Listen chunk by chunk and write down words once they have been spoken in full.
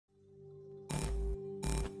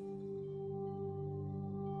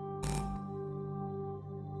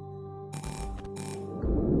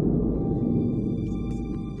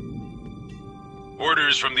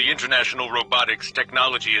Orders from the International Robotics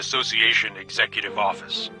Technology Association Executive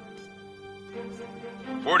Office.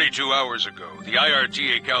 42 hours ago, the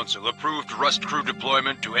IRTA Council approved Rust crew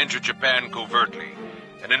deployment to enter Japan covertly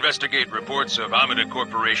and investigate reports of Amida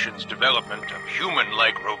Corporation's development of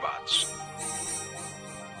human-like robots.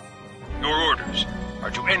 Your orders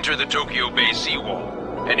are to enter the Tokyo Bay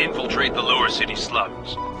seawall and infiltrate the lower city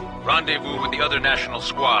slums, rendezvous with the other national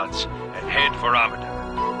squads, and head for Amida.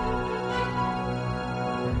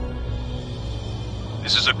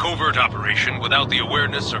 This is a covert operation without the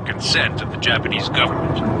awareness or consent of the Japanese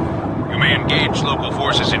government. You may engage local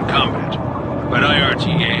forces in combat, but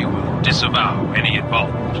IRTA will disavow any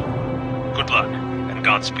involvement. Good luck, and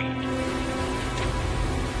Godspeed.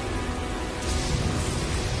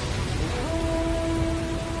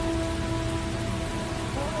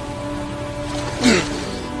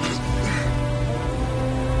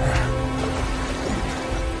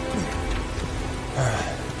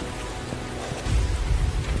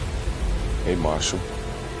 Hey, Marshall.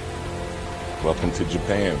 Welcome to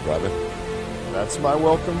Japan, brother. That's my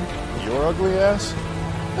welcome? Your ugly ass?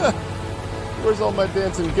 Where's all my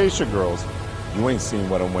dancing geisha girls? You ain't seen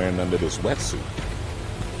what I'm wearing under this wetsuit.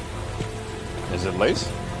 Is it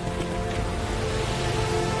lace?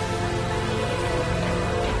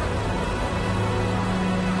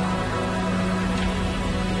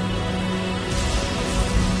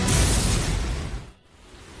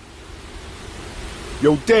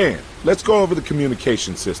 Yo, Dan, let's go over the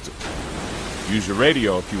communication system. Use your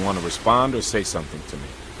radio if you want to respond or say something to me.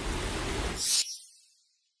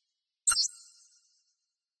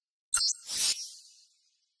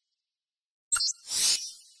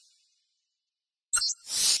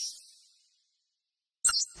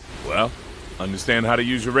 Well, understand how to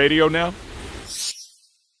use your radio now?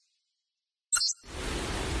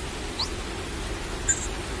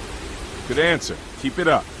 Good answer. Keep it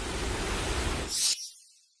up.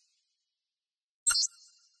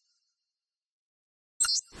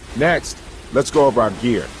 Next, let's go over our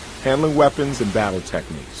gear, handling weapons and battle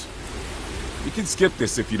techniques. You can skip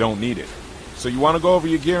this if you don't need it. So you want to go over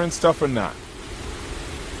your gear and stuff or not?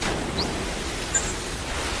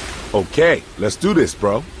 Okay, let's do this,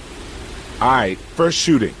 bro. Alright, first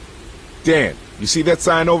shooting. Dan, you see that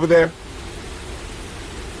sign over there?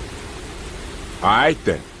 Alright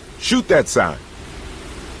then, shoot that sign.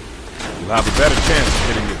 You'll have a better chance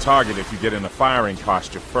of hitting your target if you get in a firing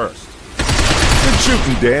posture first. Good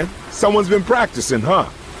shooting, Dan. Someone's been practicing, huh?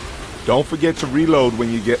 Don't forget to reload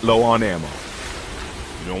when you get low on ammo.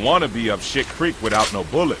 You don't want to be up shit creek without no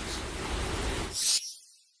bullets.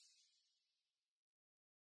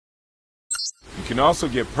 You can also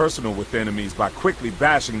get personal with enemies by quickly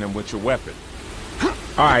bashing them with your weapon.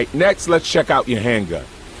 Alright, next let's check out your handgun.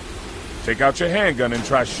 Take out your handgun and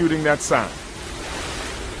try shooting that sign.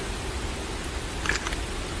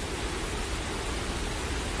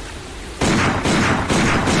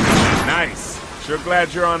 Nice. Sure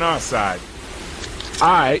glad you're on our side.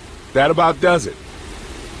 Alright, that about does it.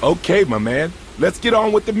 Okay, my man. Let's get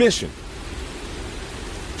on with the mission.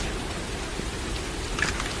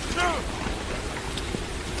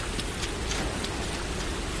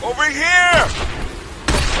 Over here!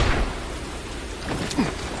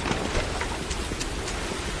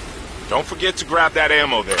 Don't forget to grab that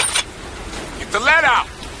ammo there. Get the lead out!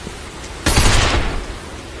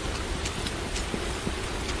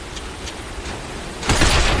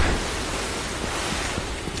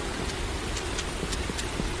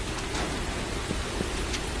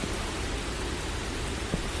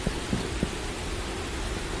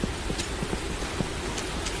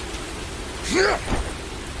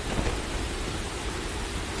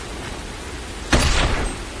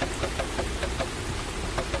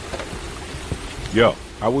 Yo,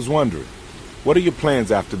 I was wondering, what are your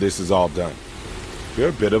plans after this is all done? You're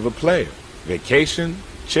a bit of a player. Vacation,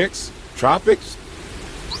 chicks, tropics?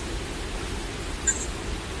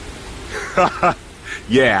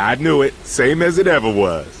 Yeah, I knew it. Same as it ever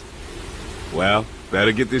was. Well,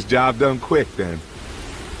 better get this job done quick then.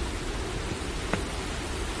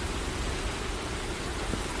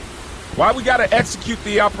 Why we gotta execute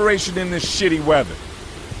the operation in this shitty weather?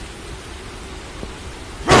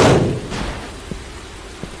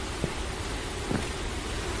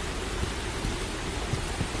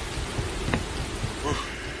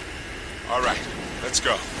 All right, let's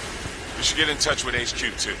go. We should get in touch with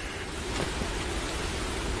HQ too.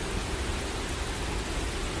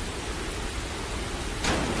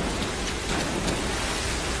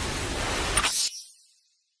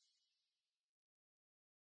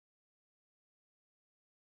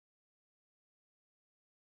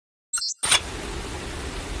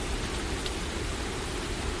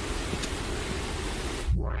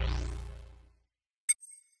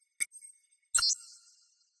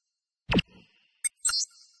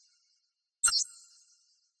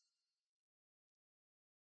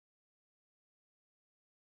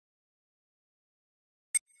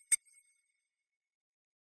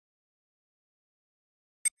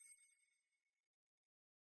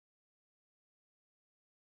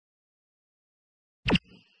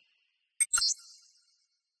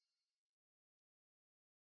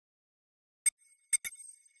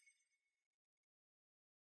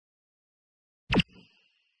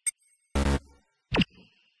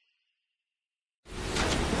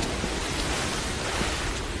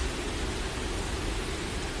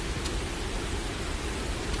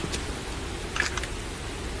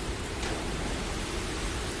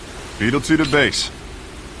 Beetle 2 to base.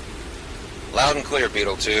 Loud and clear,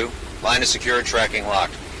 Beetle 2. Line is secured, tracking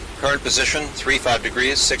locked. Current position, 35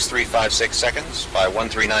 degrees, 6356 seconds, by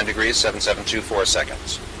 139 degrees, 7724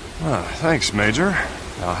 seconds. Ah, thanks, Major.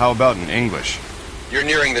 Now, how about in English? You're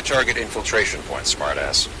nearing the target infiltration point,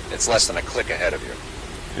 smartass. It's less than a click ahead of you.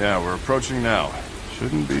 Yeah, we're approaching now.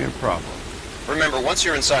 Shouldn't be a problem. Remember, once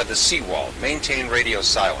you're inside the seawall, maintain radio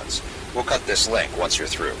silence. We'll cut this link once you're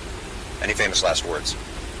through. Any famous last words?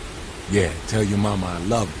 Yeah, tell your mama I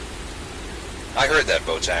love her. I heard that,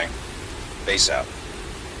 Botang. Base out.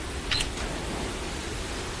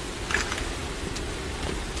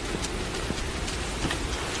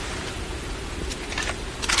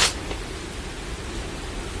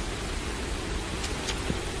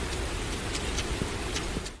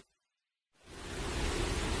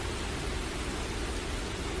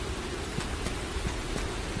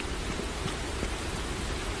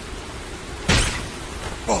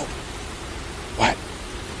 Whoa! What?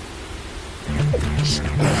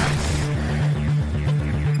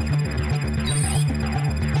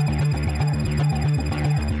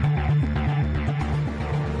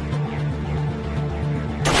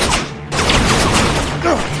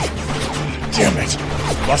 Damn it!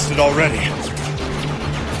 Busted already. I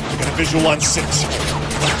got a visual on 6.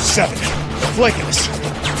 7. They're flanking us.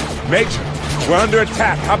 Major, we're under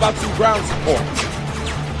attack. How about some ground support?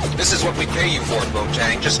 This is what we pay you for,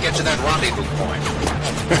 Botang. Just get to that rendezvous point.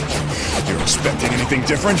 You're expecting anything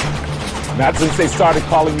different? Not since they started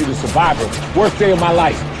calling you the survivor. Worst day of my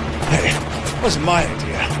life. Hey, wasn't my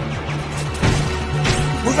idea.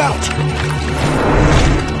 Move out!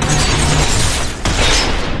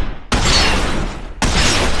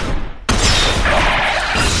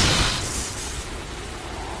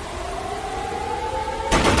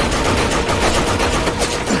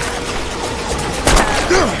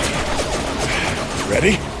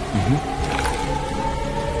 Ready?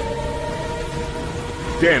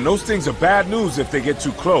 Dan, those things are bad news if they get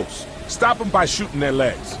too close. Stop them by shooting their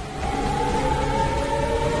legs.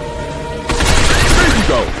 There you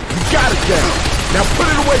go. You got it down. Now put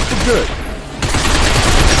it away for good.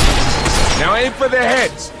 Now aim for their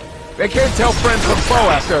heads. They can't tell friend from foe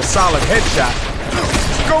after a solid headshot.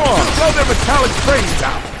 Go on, blow their metallic brains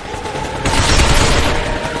out.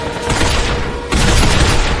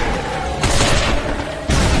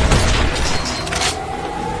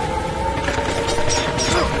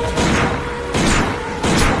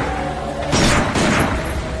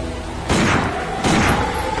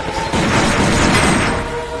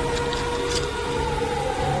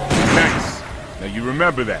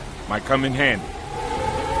 Remember that. Might come in handy.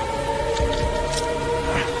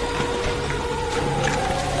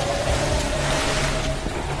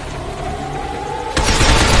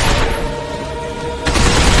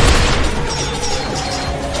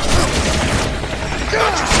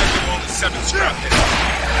 Got you, second only 7 strapped in.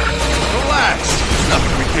 Relax.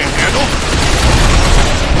 Nothing we can't handle.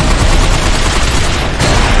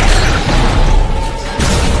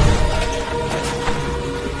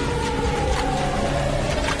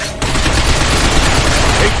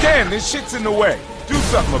 Dan, this shit's in the way. Do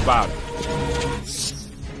something about it.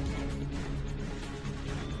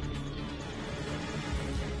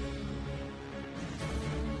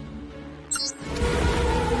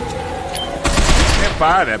 Can't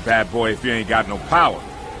fire that bad boy if you ain't got no power.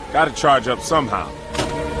 Gotta charge up somehow.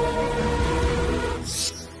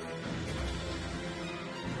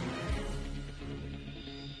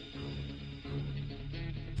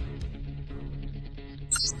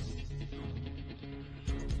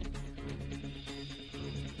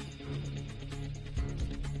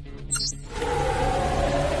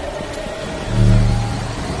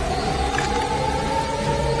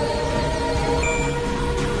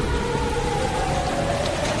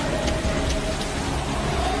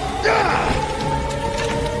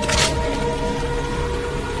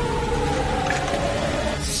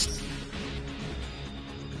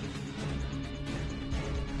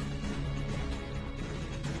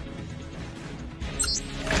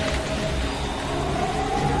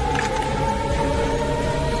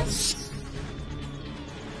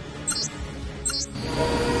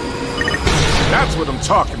 That's what I'm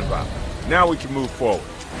talking about. Now we can move forward.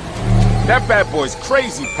 That bad boy's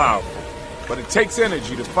crazy powerful, but it takes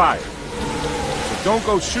energy to fire. So don't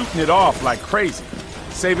go shooting it off like crazy.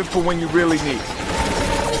 Save it for when you really need it.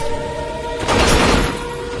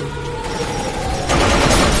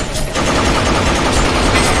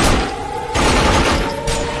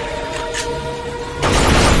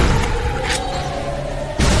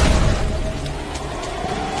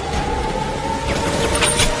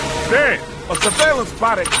 Damn! A surveillance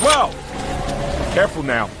spot at 12! Careful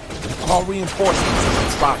now. Call reinforcements if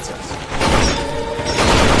it spots us.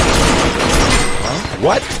 Huh?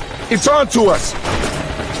 What? It's on to us!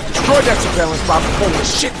 Destroy that surveillance spot before we're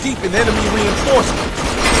shit deep in enemy reinforcements!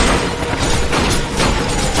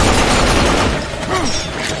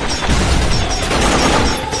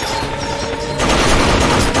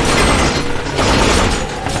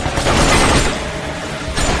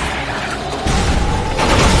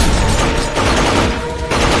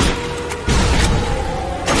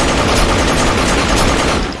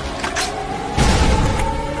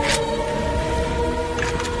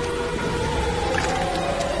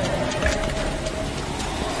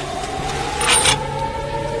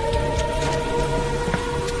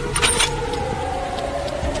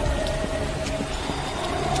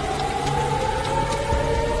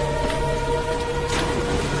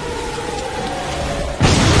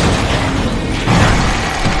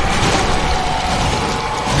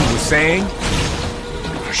 Saying?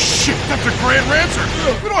 Oh, shit, that's a Grand Rancer!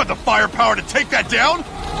 We don't have the firepower to take that down!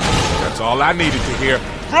 That's all I needed to hear.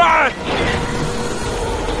 Run!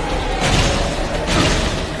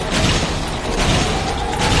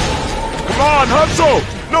 Come on, hustle!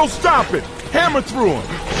 No stopping! Hammer through them!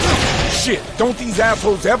 Shit, don't these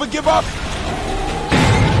assholes ever give up?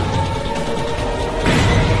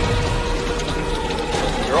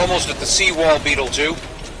 You're almost at the seawall, Beetle 2.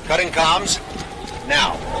 Cutting comms.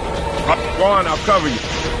 Now. Go on, I'll cover you.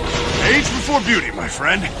 Age before beauty, my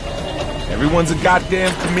friend. Everyone's a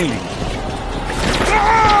goddamn chameleon.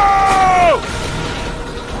 No!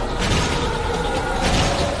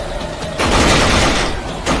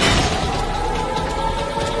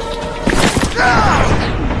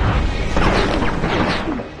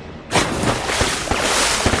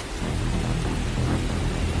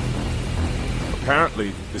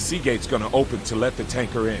 Apparently, the sea gate's gonna open to let the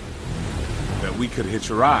tanker in. Then we could hitch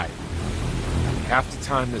a ride. We have to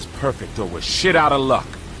time this perfect or we're shit out of luck.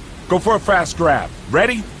 Go for a fast grab.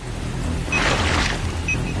 Ready? Man,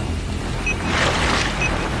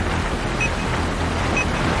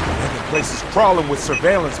 the place is crawling with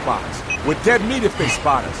surveillance bots. We're dead meat if they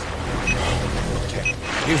spot us. Okay,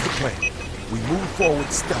 here's the plan. We move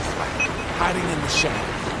forward stealth-like, hiding in the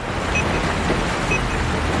shadows.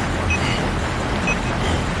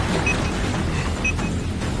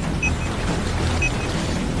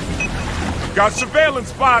 Got surveillance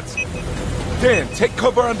spots! Dan, take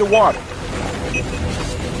cover underwater.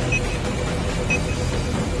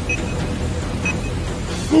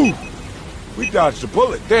 Ooh, we dodged a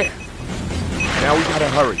bullet there. Now we gotta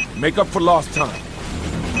hurry, make up for lost time.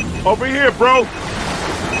 Over here, bro!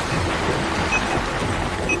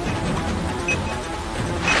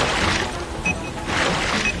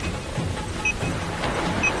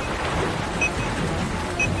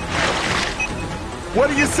 What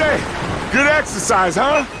do you say? Good exercise,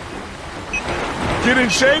 huh? Get in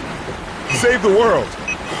shape? Save the world.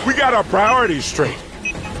 We got our priorities straight.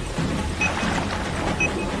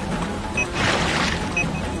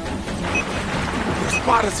 They'll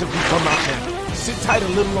spot us if we come out now. Sit tight a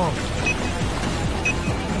little longer.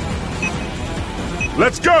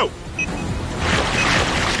 Let's go!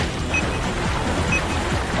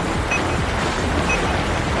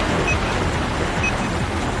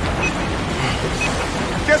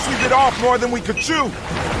 Guess we bit off more than we could chew.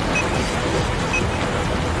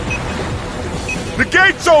 The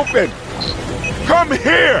gate's open! Come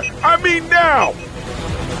here! I mean now!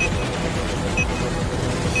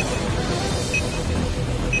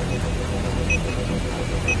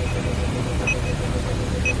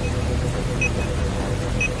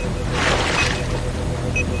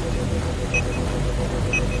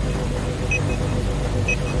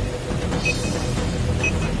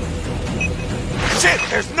 Shit!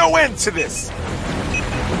 There's no end to this!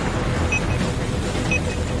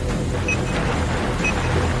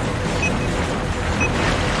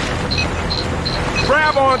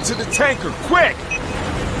 Grab onto the tanker, quick!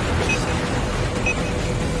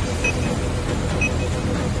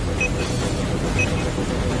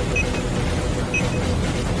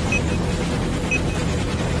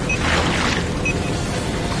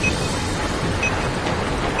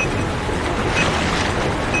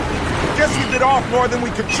 Guess we bit off more than we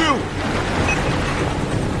could chew.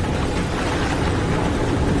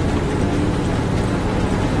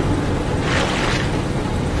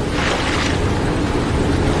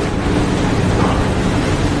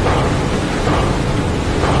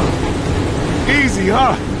 Easy,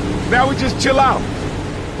 huh? Now we just chill out.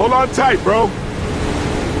 Hold on tight, bro.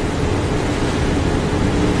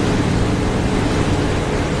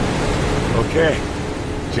 Okay,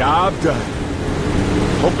 job done.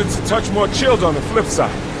 Hope it's a touch more chilled on the flip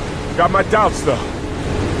side. Got my doubts, though.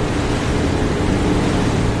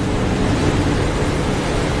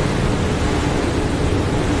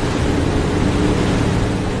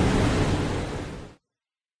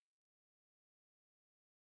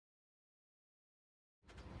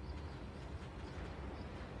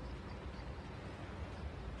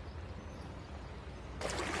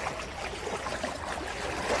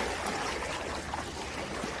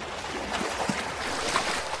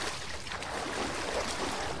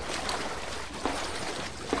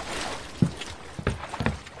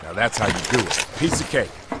 Now that's how you do it. Piece of cake.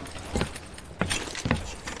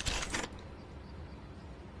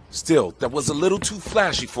 Still, that was a little too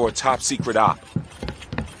flashy for a top-secret op.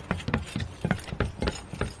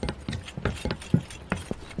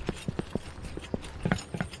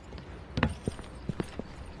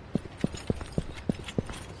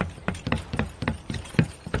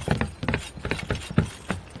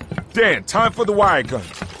 Dan, time for the wire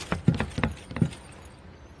guns.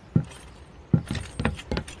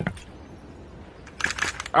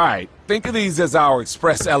 Alright, think of these as our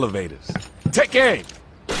express elevators. Take aim!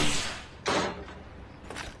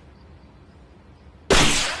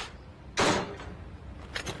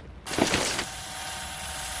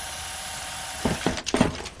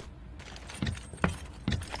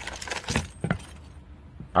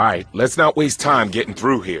 Alright, let's not waste time getting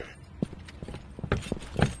through here.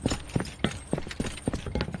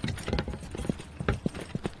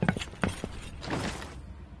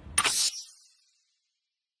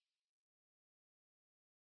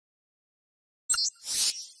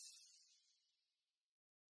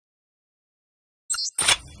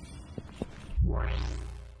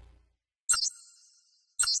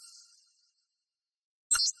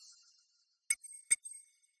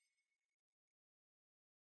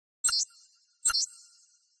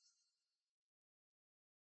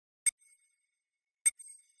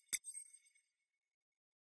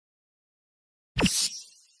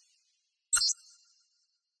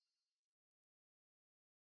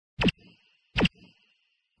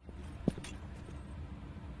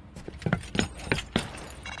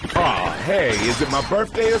 Hey, is it my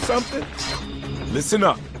birthday or something? Listen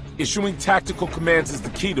up. Issuing tactical commands is the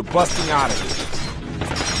key to busting out of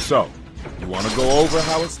here. So, you want to go over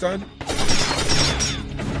how it's done?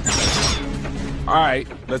 Alright,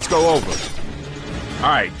 let's go over.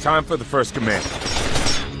 Alright, time for the first command.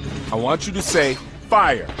 I want you to say,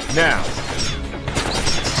 fire, now.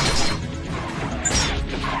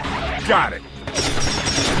 Got it.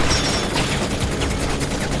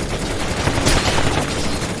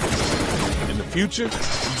 Future,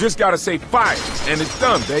 you just gotta say fire, and it's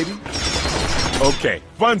done, baby. Okay,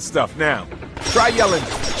 fun stuff now. Try yelling,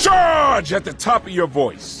 charge, at the top of your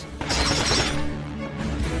voice.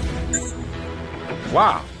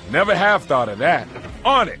 Wow, never have thought of that.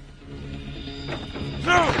 On it.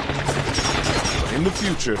 In the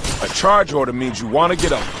future, a charge order means you want to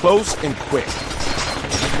get up close and quick.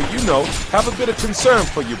 But you know, have a bit of concern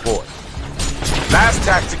for your boy. Last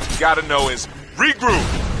tactic you gotta know is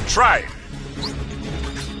regroup. Try it.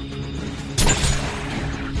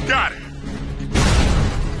 Got it.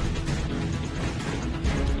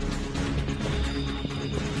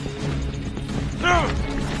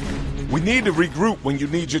 We need to regroup when you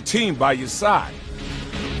need your team by your side.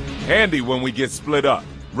 Handy when we get split up.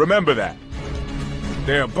 Remember that.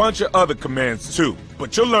 There are a bunch of other commands too,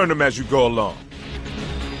 but you'll learn them as you go along.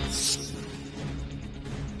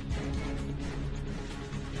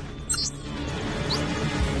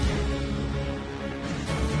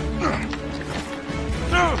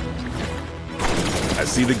 I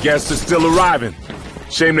see the guests are still arriving.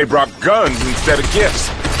 Shame they brought guns instead of gifts.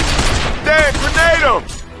 Damn, grenade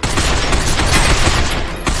them!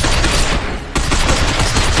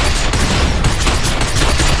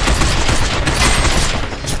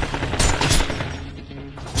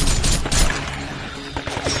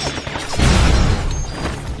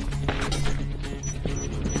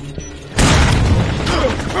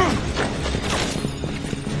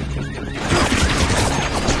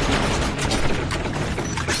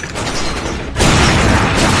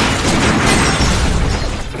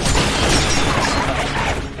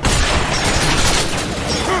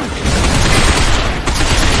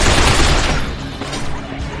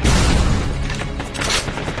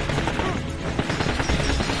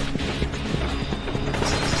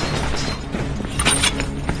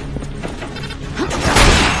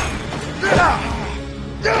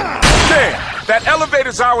 That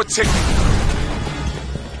elevator's our ticket.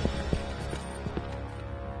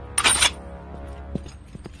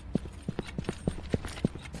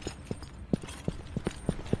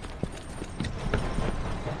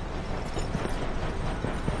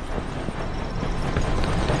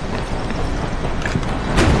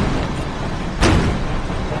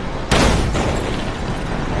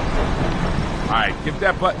 All right, give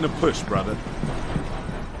that button a push, brother.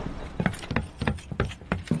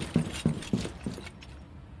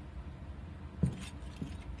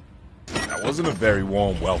 Wasn't a very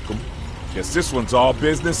warm welcome. Guess this one's all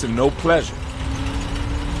business and no pleasure.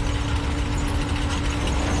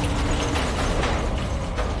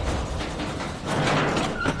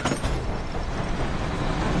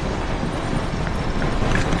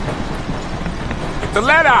 to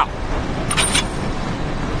let out!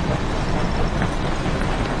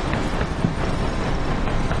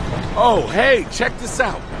 Oh, hey, check this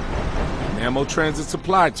out. An ammo transit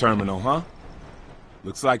supply terminal, huh?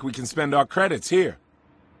 Looks like we can spend our credits here.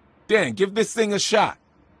 Dan, give this thing a shot.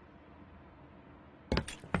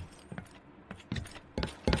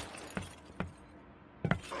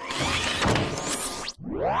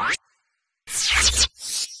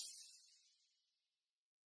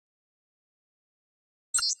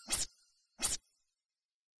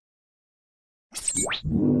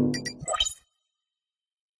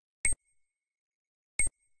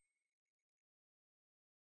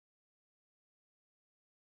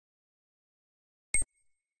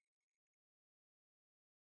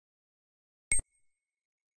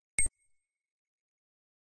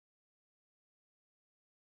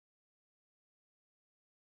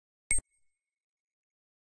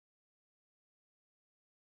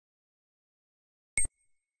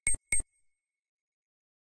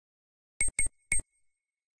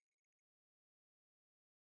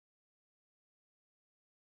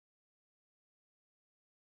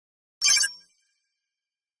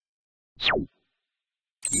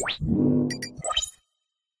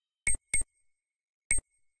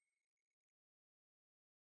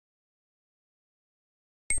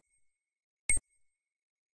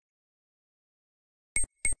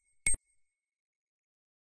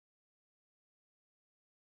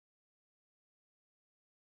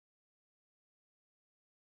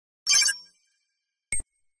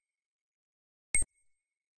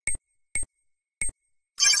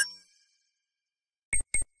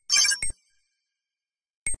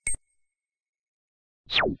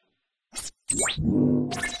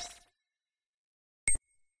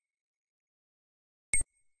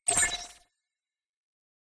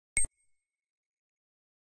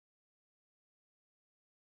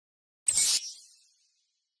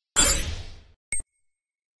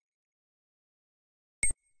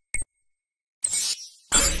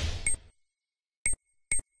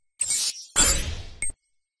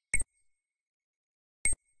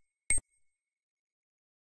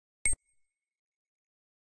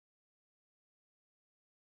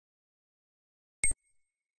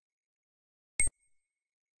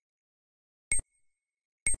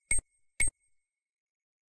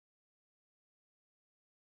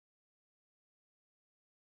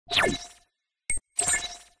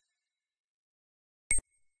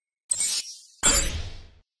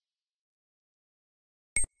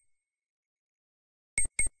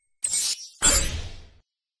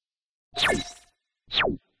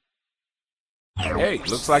 Hey,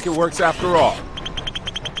 looks like it works after all.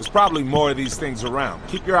 There's probably more of these things around.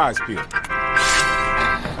 Keep your eyes peeled.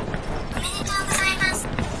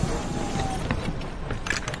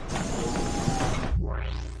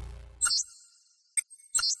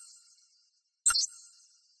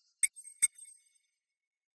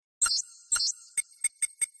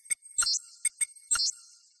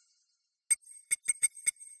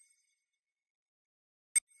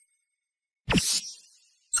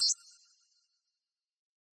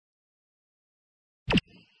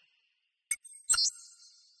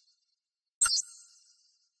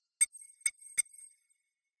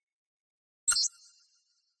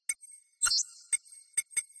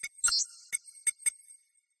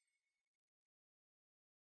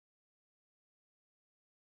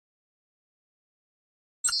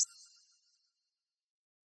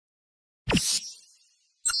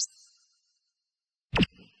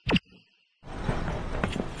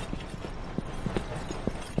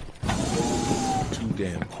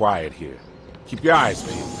 Damn quiet here. Keep your eyes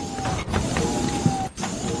peeled.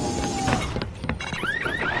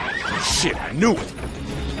 Shit, I knew it!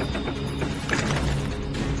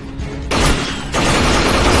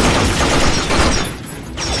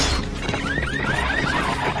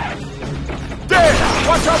 Damn!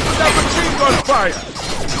 Watch out for that machine gun fire!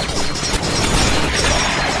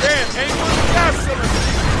 Damn, aim for the gas cylinder!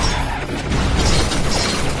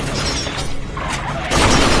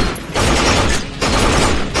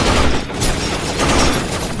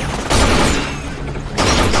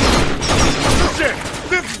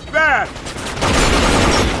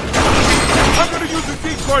 I'm gonna use a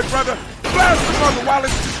decoy, brother! Blast the mother while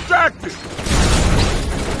it's distracted!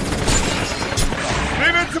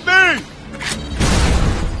 Leave it to me!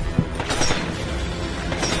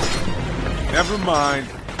 Never mind.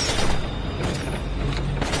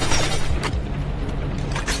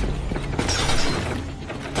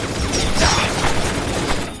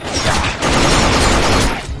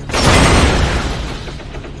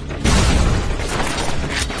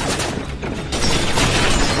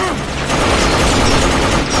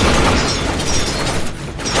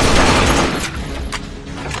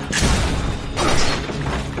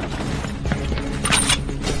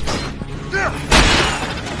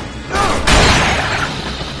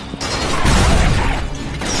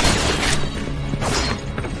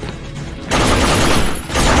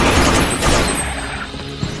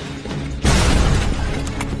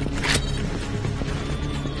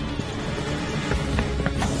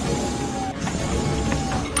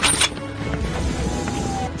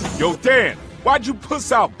 Yo, Dan, why'd you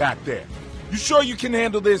puss out back there? You sure you can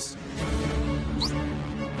handle this?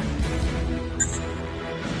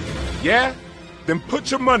 Yeah? Then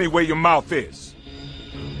put your money where your mouth is.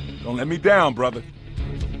 Don't let me down, brother.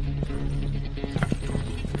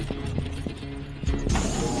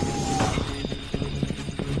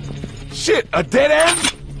 Shit, a dead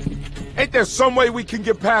end? Ain't there some way we can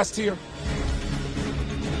get past here?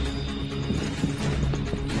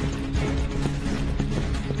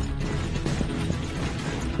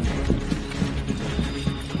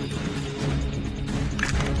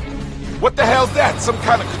 What the hell's that? Some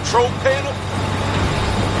kind of control panel?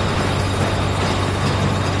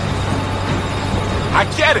 I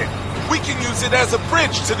get it. We can use it as a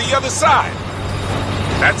bridge to the other side.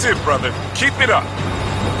 That's it, brother. Keep it up.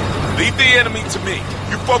 Leave the enemy to me.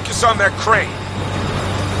 You focus on that crane.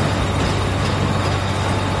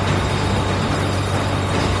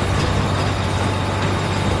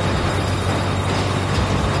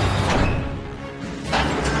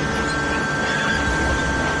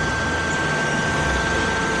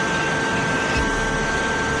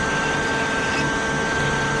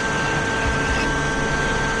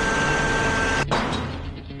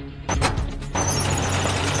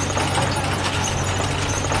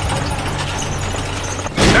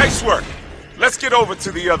 Nice work. Let's get over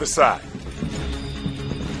to the other side.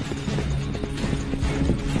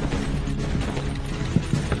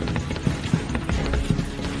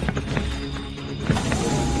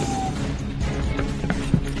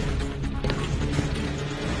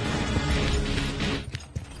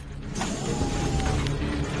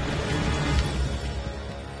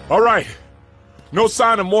 All right. No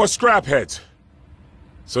sign of more scrap heads.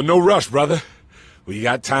 So no rush, brother. We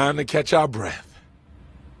got time to catch our breath.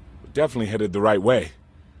 Definitely headed the right way.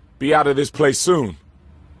 Be out of this place soon.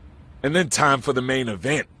 And then time for the main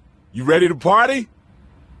event. You ready to party?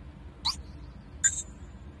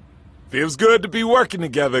 Feels good to be working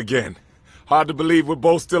together again. Hard to believe we're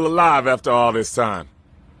both still alive after all this time.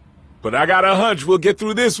 But I got a hunch we'll get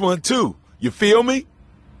through this one too. You feel me?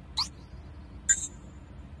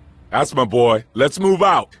 That's my boy. Let's move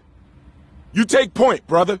out. You take point,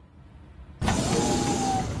 brother.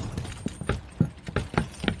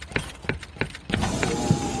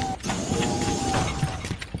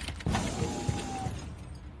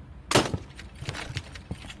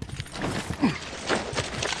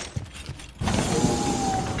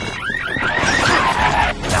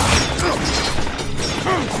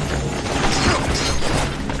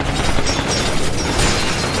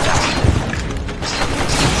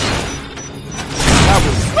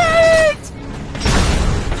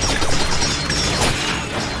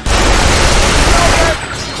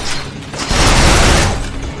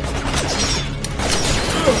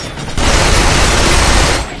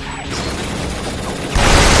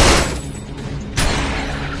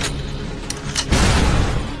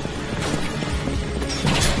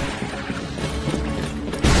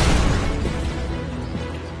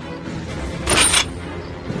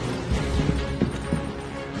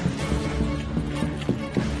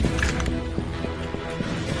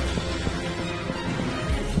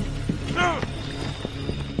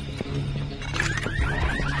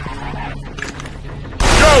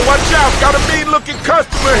 Watch out! Got a mean-looking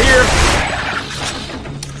customer here!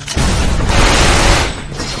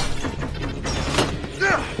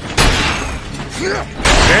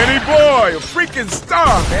 Danny boy, a freaking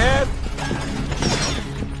star, man!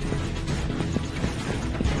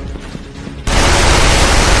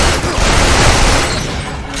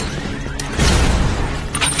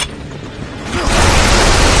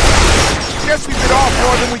 Guess we bit off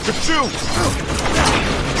more than we could chew.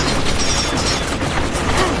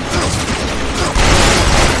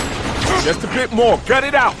 Just a bit more. Gut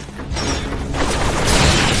it out.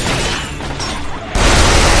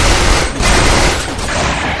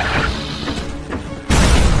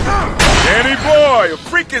 Danny boy, a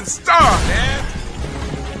freaking star, man.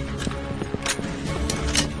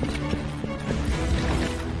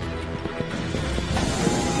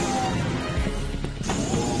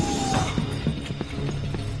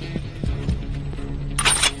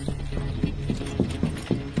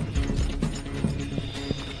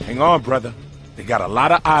 Hang on, brother. They got a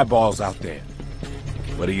lot of eyeballs out there.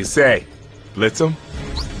 What do you say? Blitz them?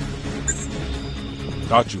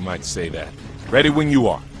 Thought you might say that. Ready when you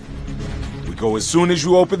are. We go as soon as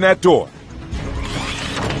you open that door.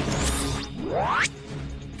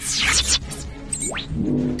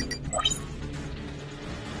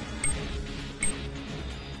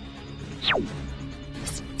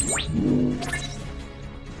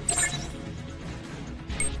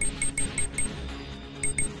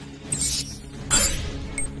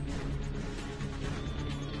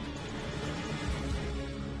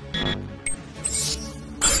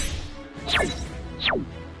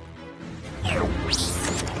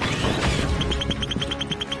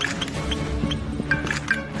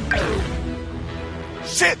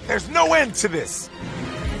 Shit, there's no end to this!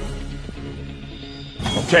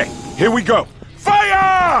 Okay, here we go.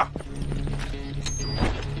 Fire!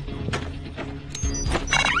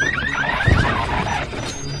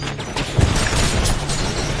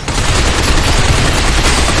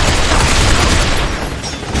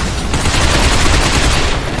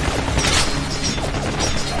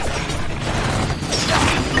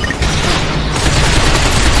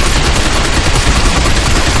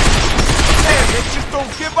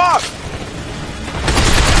 Give up!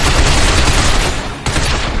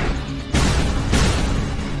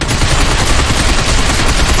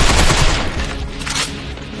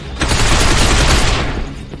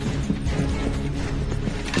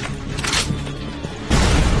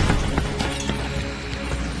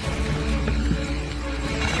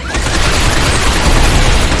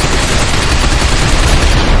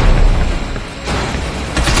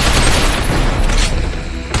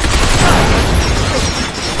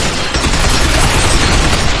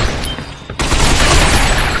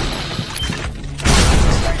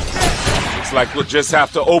 Like we'll just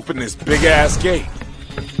have to open this big-ass gate.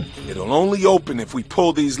 It'll only open if we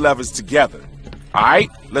pull these levers together.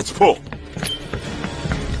 Alright, let's pull.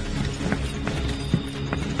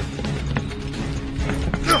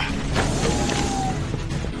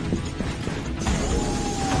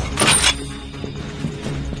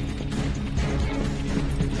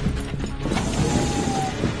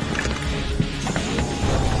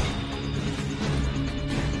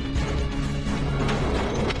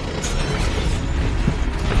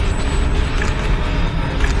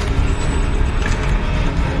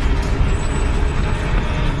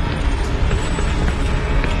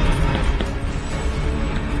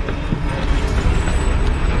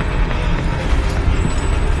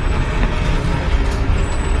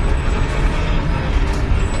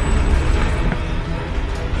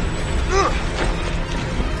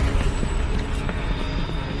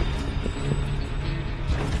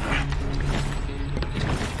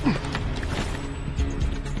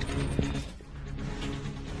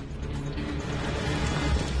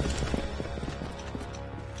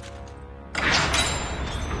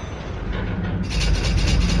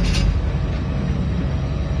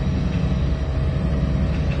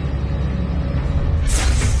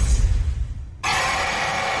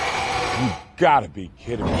 Gotta be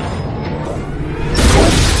kidding me.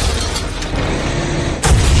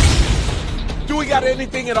 Do we got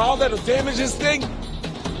anything at all that'll damage this thing?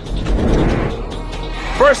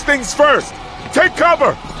 First things first, take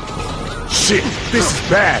cover! Shit, this is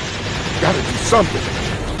bad. Gotta do something.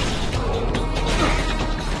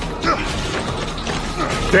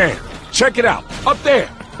 Damn, check it out, up there.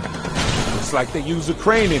 Looks like they use a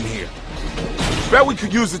crane in here. Bet we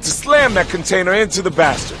could use it to slam that container into the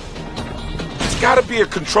bastard. Gotta be a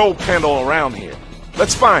control panel around here.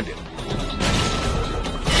 Let's find it.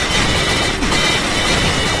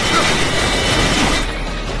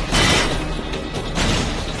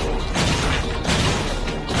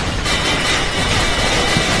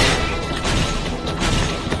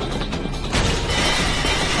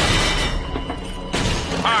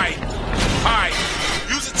 Alright.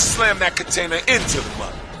 Use it to slam that container into the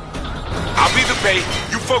mud. I'll be the bait.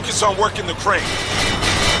 You focus on working the crane.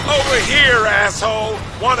 Over here, asshole!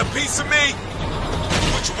 Want a piece of me?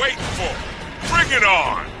 What you waiting for? Bring it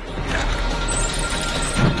on!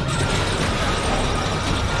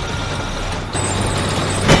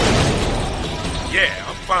 Yeah,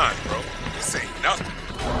 I'm fine, bro. This ain't nothing.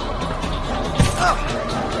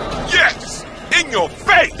 Yes! In your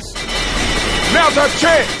face! Now's our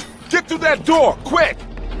chance! Get through that door, quick!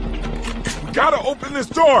 We gotta open this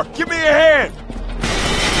door! Give me a hand!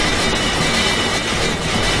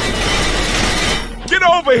 Get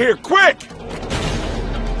over here, quick!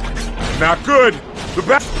 Not good. The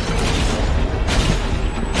back.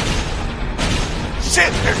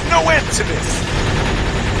 Shit, there's no end to this.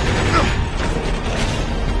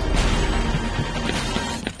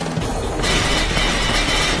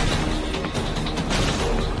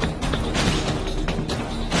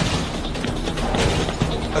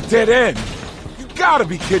 A dead end? You gotta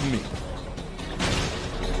be kidding me.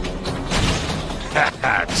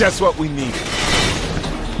 Just what we needed.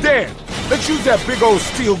 Dan, let's use that big old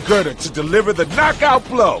steel girder to deliver the knockout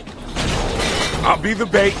blow. I'll be the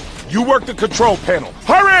bait. You work the control panel.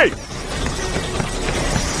 Hurry!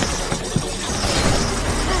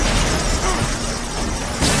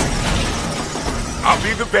 I'll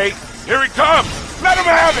be the bait. Here he comes. Let him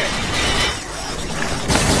have it.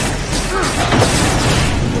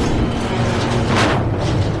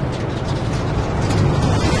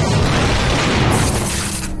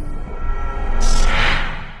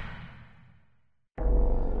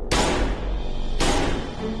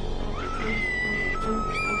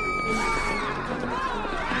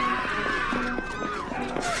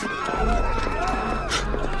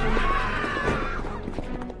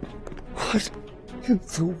 in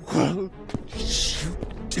the world did you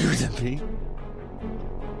do to me?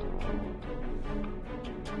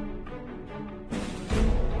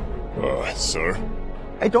 Sir?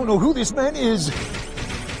 I don't know who this man is.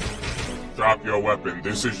 Drop your weapon.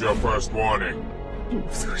 This is your first warning.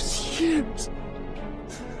 Those years.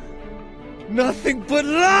 Nothing but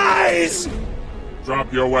lies!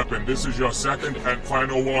 Drop your weapon. This is your second and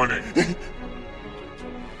final warning.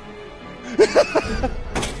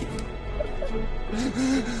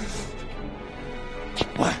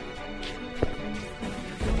 What?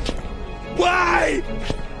 Why?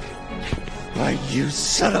 Why, you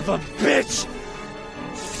son of a bitch!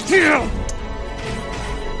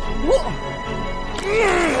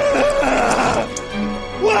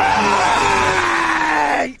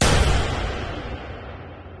 Why?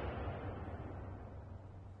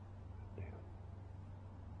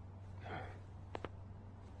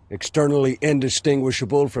 Externally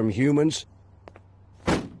indistinguishable from humans?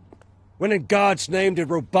 When in God's name did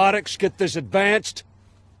robotics get this advanced?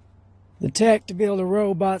 The tech to build a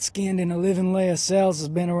robot skinned in a living layer of cells has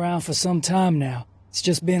been around for some time now. It's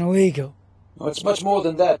just been illegal. Oh, it's much more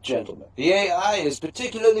than that, gentlemen. The AI is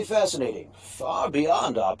particularly fascinating, far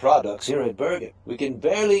beyond our products here at Bergen. We can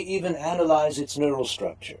barely even analyze its neural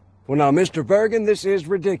structure. Well now, Mr. Bergen, this is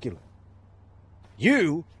ridiculous.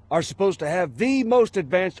 You are supposed to have the most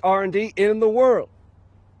advanced R&D in the world.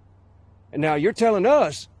 And now you're telling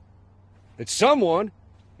us that someone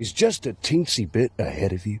is just a teensy bit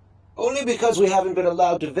ahead of you? Only because we haven't been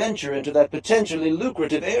allowed to venture into that potentially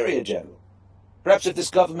lucrative area, General. Perhaps if this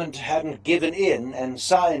government hadn't given in and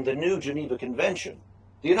signed the new Geneva Convention,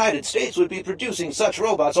 the United States would be producing such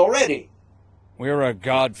robots already. We're a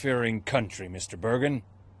God-fearing country, Mr. Bergen,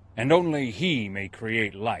 and only he may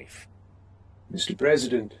create life. Mr.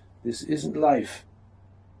 President, this isn't life.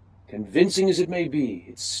 Convincing as it may be,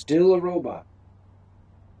 it's still a robot.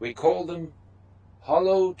 We call them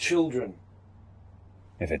hollow children.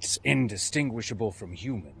 If it's indistinguishable from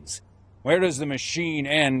humans, where does the machine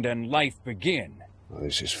end and life begin? Well,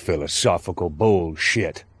 this is philosophical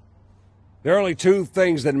bullshit. There are only two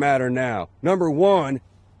things that matter now. Number one,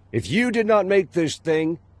 if you did not make this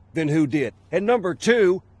thing, then who did? And number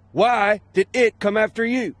two, why did it come after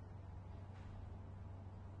you?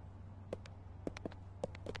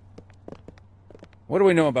 What do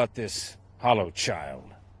we know about this hollow child?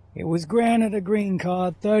 It was granted a green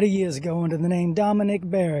card 30 years ago under the name Dominic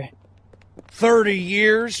Berry. 30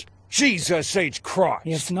 years? Jesus H. Christ!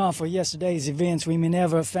 If not for yesterday's events, we may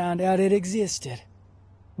never have found out it existed.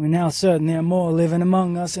 We're now certain there are more living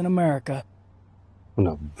among us in America.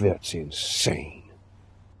 No, that's insane.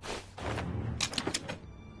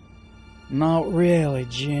 Not really,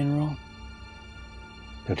 General.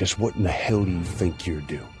 Now just what in the hell do you think you're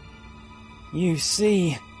doing? You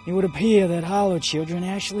see, it would appear that hollow children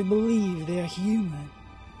actually believe they're human.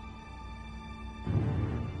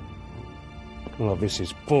 Oh, this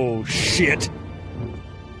is bullshit.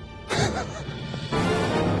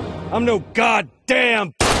 I'm no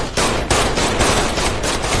goddamn...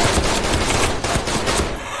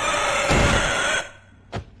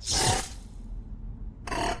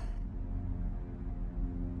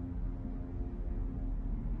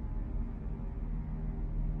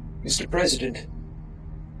 Mr. President,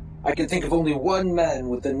 I can think of only one man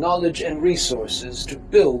with the knowledge and resources to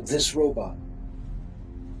build this robot.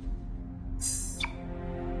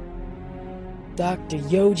 Dr.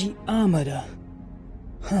 Yoji Amada.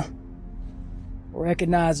 Huh.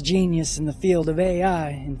 Recognized genius in the field of AI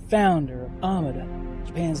and founder of Amada,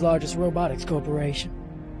 Japan's largest robotics corporation.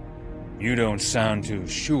 You don't sound too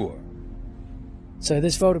sure. So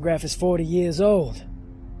this photograph is 40 years old.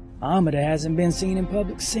 Amada hasn't been seen in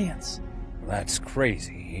public since. That's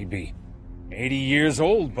crazy. He'd be 80 years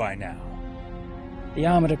old by now. The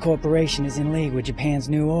Amada Corporation is in league with Japan's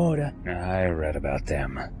New Order. I read about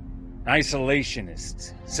them.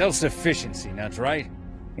 Isolationists. Self-sufficiency, that's right?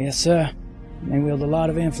 Yes, sir. They wield a lot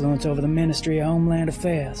of influence over the Ministry of Homeland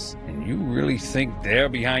Affairs. And you really think they're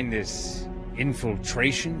behind this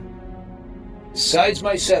infiltration? Besides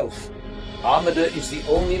myself, Amada is the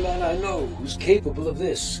only man I know who's capable of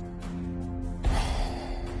this.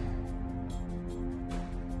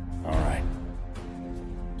 All right.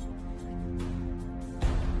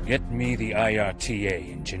 Get me the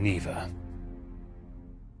IRTA in Geneva.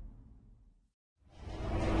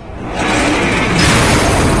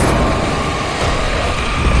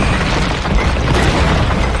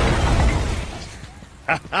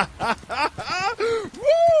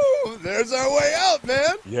 Woo! There's our way out,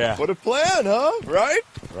 man. Yeah. What a plan, huh? Right?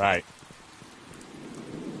 Right.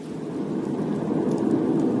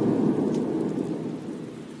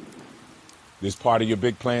 This part of your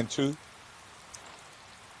big plan, too?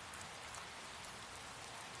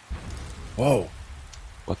 Whoa.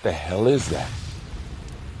 What the hell is that?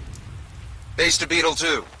 Base to Beetle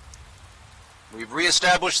 2. We've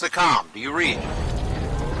re-established the comm. Do you read?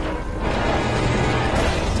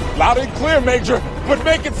 Loud and clear, Major, but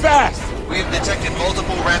make it fast! We have detected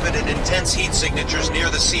multiple rapid and intense heat signatures near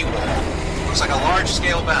the seawall. Looks like a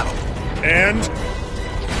large-scale battle. And?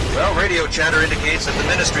 Well, radio chatter indicates that the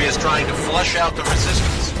Ministry is trying to flush out the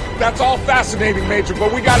resistance. That's all fascinating, Major,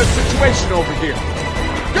 but we got a situation over here.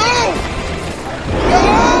 Go!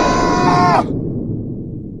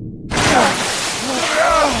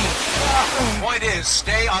 Point is,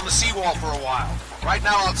 stay on the seawall for a while. Right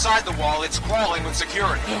now, outside the wall, it's crawling with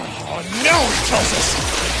security. Oh, now he tells us!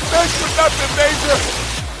 Thanks for nothing, Major!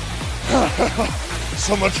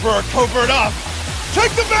 So much for our covert op!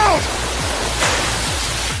 Take them out!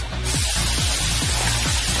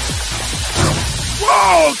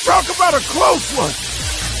 Whoa! Talk about a close one!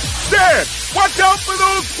 Dad, watch out for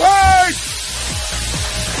those planes!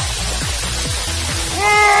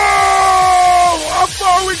 Whoa! How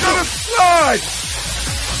far are we gonna slide?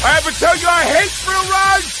 I ever tell you I hate thrill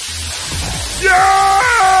rides?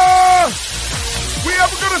 Yeah! We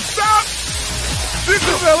ever gonna stop? This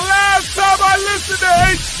is the last time I listen to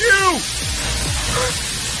HQ!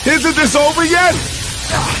 Isn't this over yet?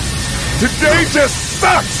 Today just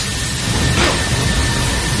sucks!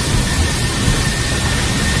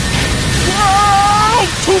 Whoa!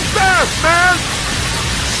 Too fast, man!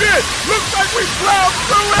 Shit! Looks like we plowed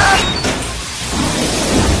through it!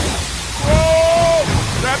 Whoa!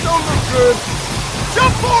 That don't look good.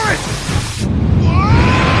 Jump for it!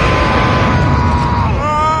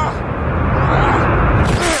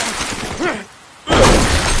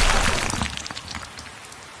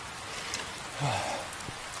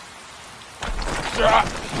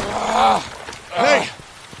 Hey!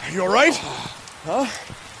 Are you alright? Huh?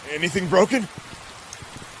 Anything broken?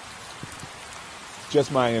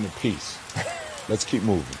 Just my inner peace. Let's keep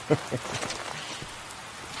moving.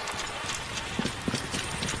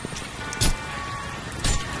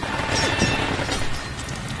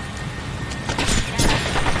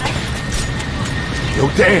 Yo,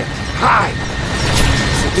 Dan! Hi!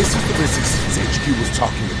 So this is the resistance HQ was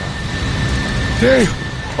talking about.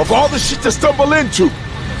 Damn! Of all the shit to stumble into!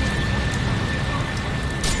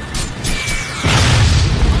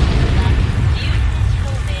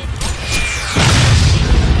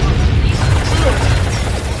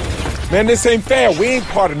 Man, this ain't fair. We ain't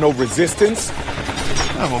part of no resistance.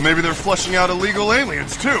 Oh, well, maybe they're flushing out illegal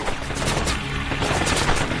aliens, too.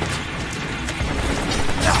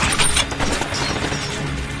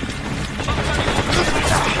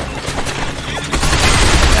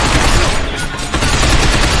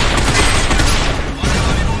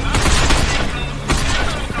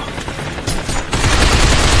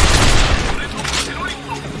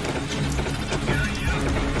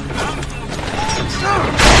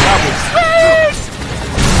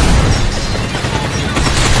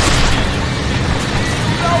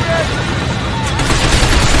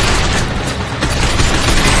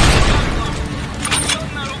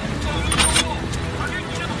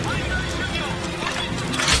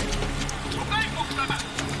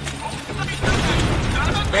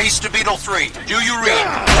 Base to Beetle 3. Do you read?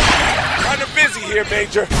 Kinda busy here,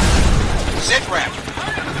 Major. Sit rep.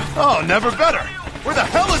 Oh, never better. Where the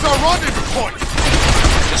hell is our rendezvous point?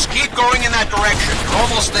 Just keep going in that direction. You're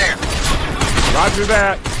almost there. Roger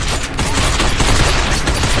that.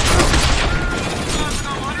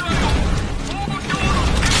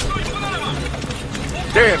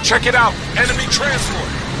 Dan, check it out. Enemy transport.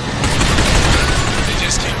 They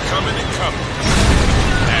just keep coming and coming.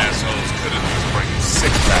 Assholes could have been bringing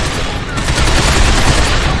sick back to them.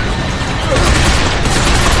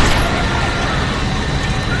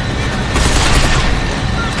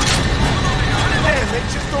 Man, they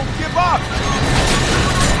just don't give up.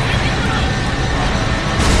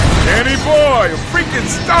 Danny boy, a freaking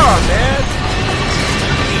star, man.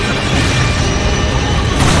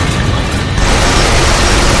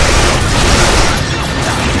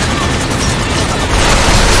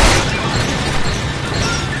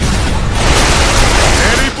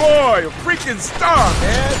 Boy, a freaking star,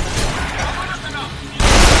 man!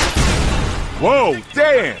 Whoa,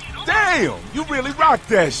 damn! You really rocked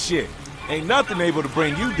that shit. Ain't nothing able to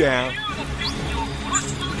bring you down.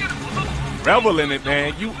 Revel in it,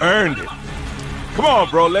 man. You earned it. Come on,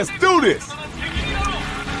 bro, let's do this!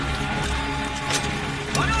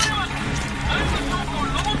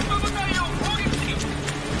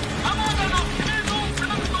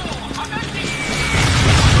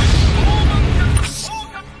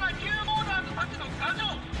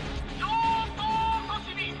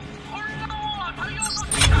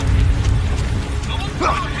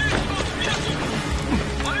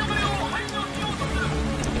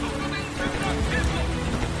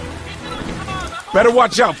 Better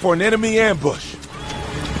watch out for an enemy ambush.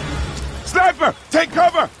 Sniper, take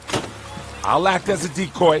cover! I'll act as a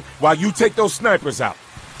decoy while you take those snipers out.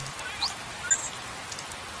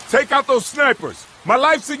 Take out those snipers. My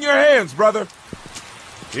life's in your hands, brother.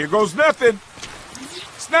 Here goes nothing.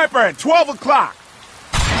 Sniper at 12 o'clock.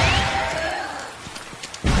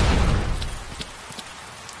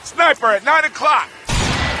 Sniper at 9 o'clock.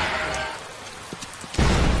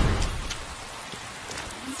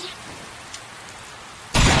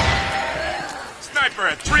 Sniper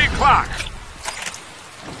at 3 o'clock.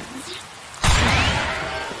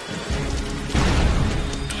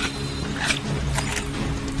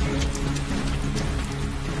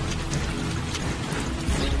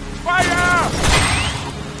 Fire!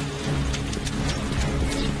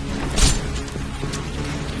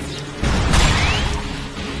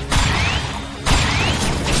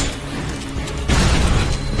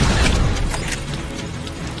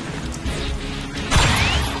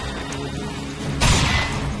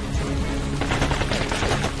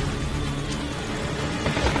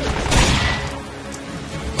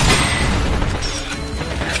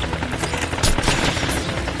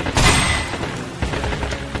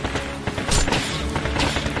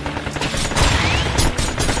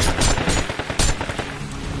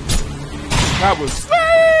 That was sweet!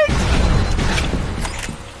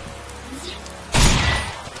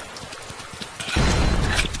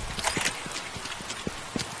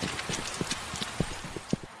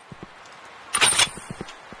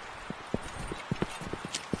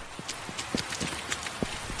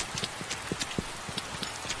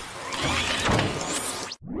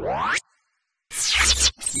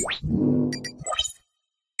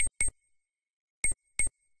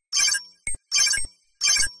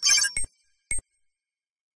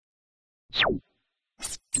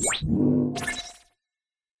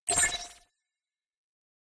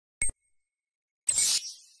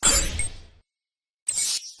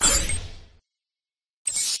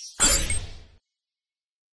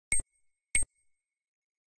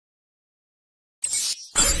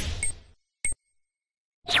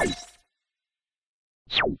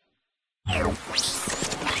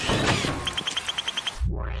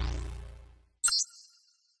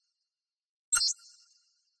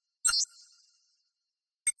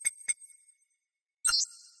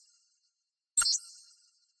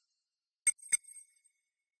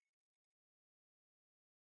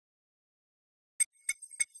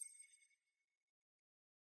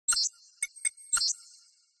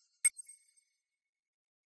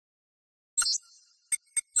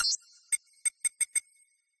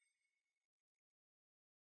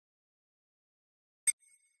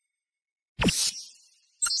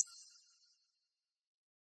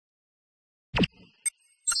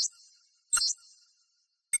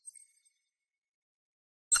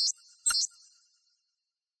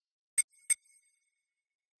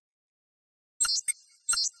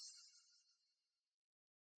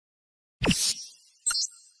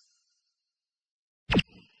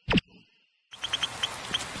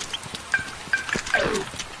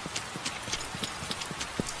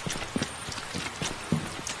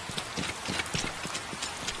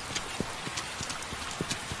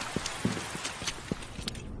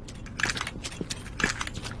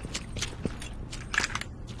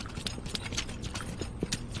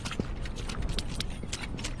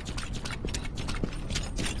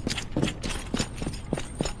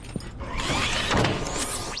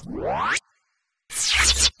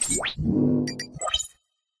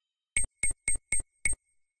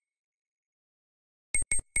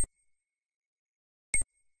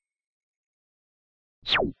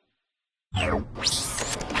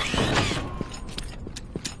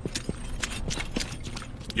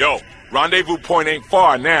 Yo, rendezvous point ain't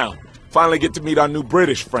far now. Finally get to meet our new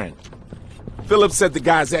British friend. Philip said the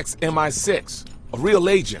guy's ex-MI6. A real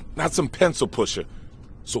agent, not some pencil pusher.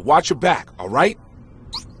 So watch your back, all right?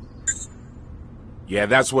 Yeah,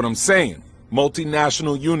 that's what I'm saying.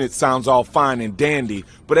 Multinational unit sounds all fine and dandy,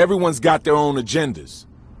 but everyone's got their own agendas.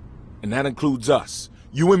 And that includes us.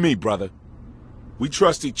 You and me, brother. We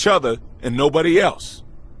trust each other and nobody else.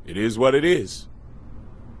 It is what it is.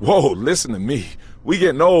 Whoa, listen to me. We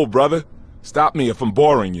getting old, brother. Stop me if I'm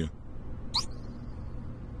boring you.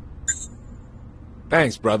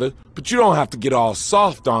 Thanks, brother, but you don't have to get all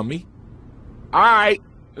soft on me. All right,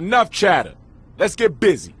 enough chatter. Let's get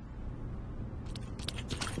busy.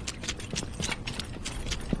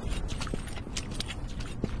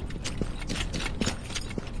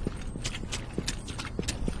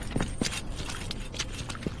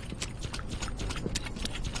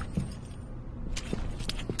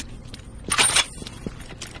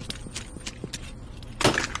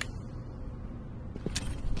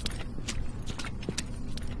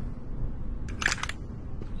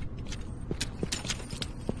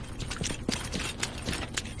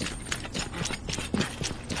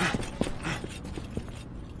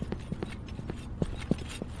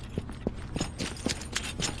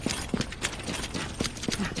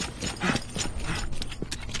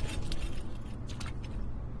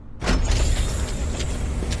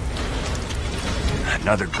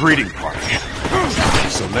 Another greeting party.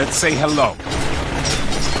 So let's say hello.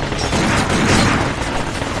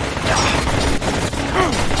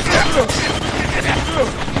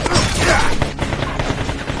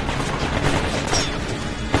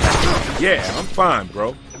 Yeah, I'm fine,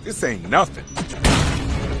 bro. This ain't nothing.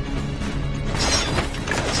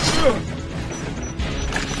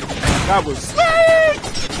 That was sweet!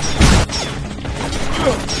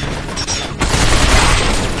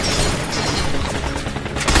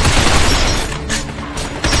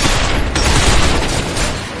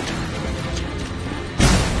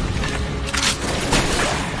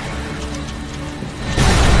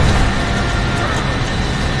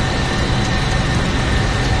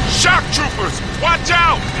 Shock troopers, watch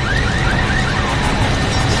out!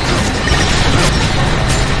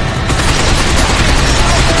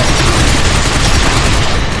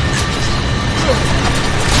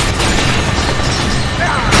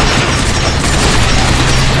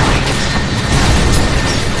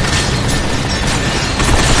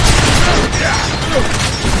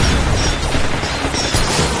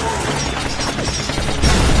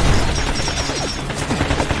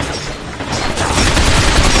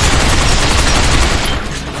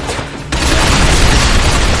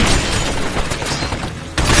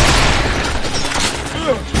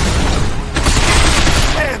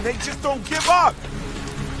 Man, they just don't give up!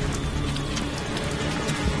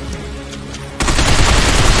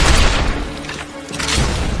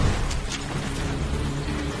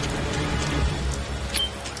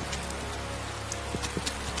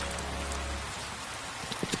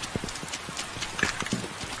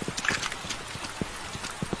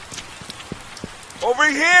 Over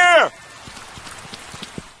here!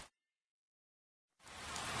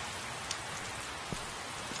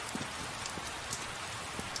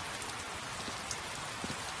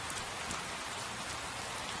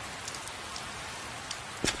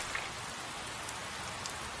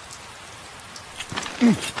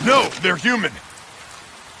 No, they're human.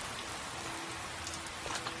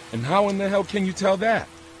 And how in the hell can you tell that?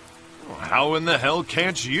 How in the hell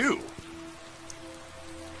can't you?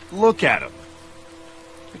 Look at them.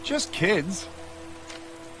 They're just kids.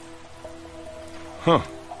 Huh.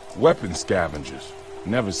 Weapon scavengers.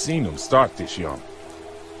 Never seen them start this young.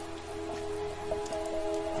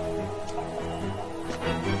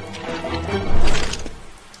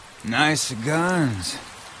 Nice guns.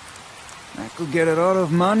 I could get a lot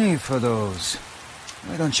of money for those.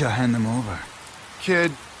 Why don't you hand them over?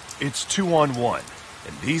 Kid, it's 2-on-1,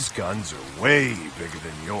 and these guns are way bigger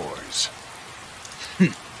than yours.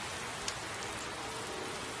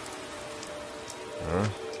 Huh?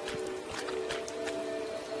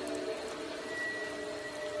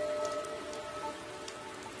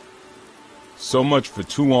 So much for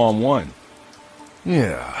 2-on-1.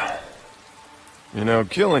 Yeah. You know,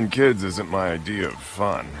 killing kids isn't my idea of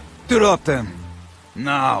fun. Drop them.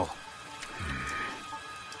 Now.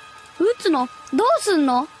 撃つの？どうすん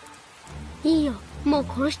の？いいよ。もう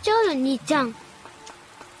殺しちゃうよ、兄ちゃん。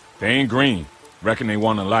 They ain't green. Reckon they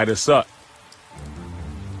want to light us up.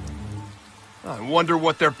 I wonder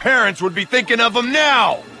what their parents would be thinking of them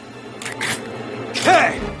now!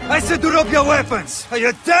 Hey! I said drop your weapons! Are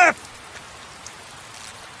you deaf?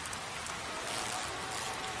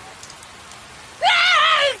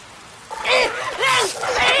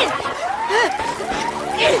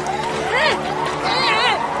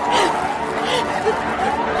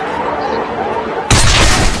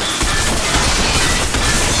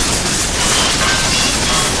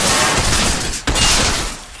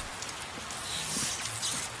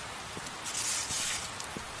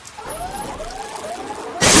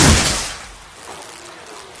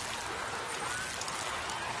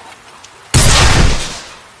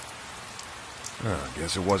 I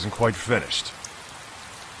guess it wasn't quite finished.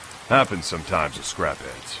 Happens sometimes with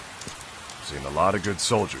scrapheads. Seen a lot of good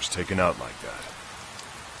soldiers taken out like that.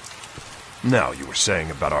 Now, you were saying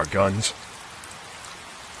about our guns?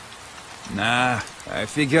 Nah, I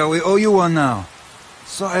figure we owe you one now.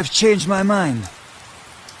 So I've changed my mind.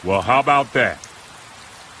 Well, how about that?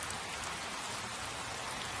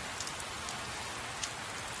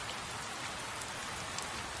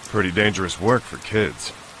 Pretty dangerous work for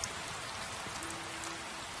kids.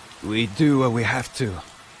 We do what we have to.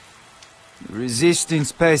 The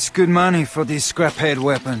Resistance pays good money for these scraphead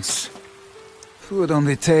weapons. Food on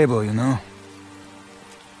the table, you know.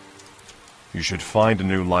 You should find a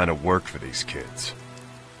new line of work for these kids.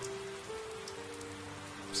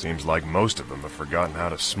 Seems like most of them have forgotten how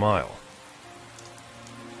to smile.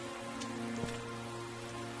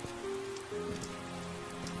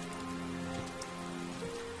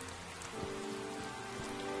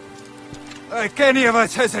 like any of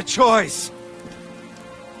us has a choice.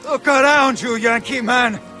 Look around you, Yankee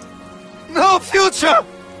man. No future!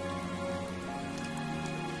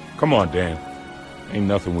 Come on, Dan. Ain't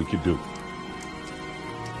nothing we could do.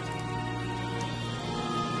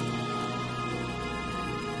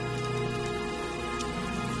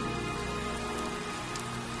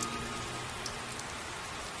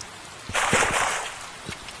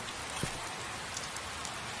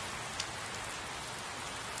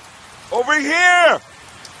 Over here!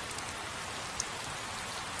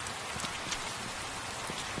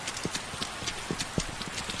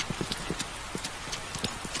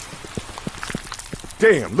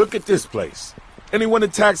 Damn, look at this place. Anyone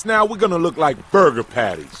attacks now, we're gonna look like burger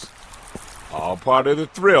patties. All part of the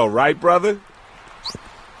thrill, right, brother?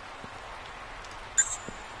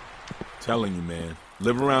 Telling you, man.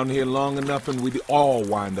 Live around here long enough and we'd all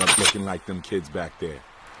wind up looking like them kids back there.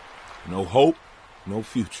 No hope, no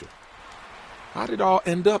future. How'd it all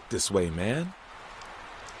end up this way, man?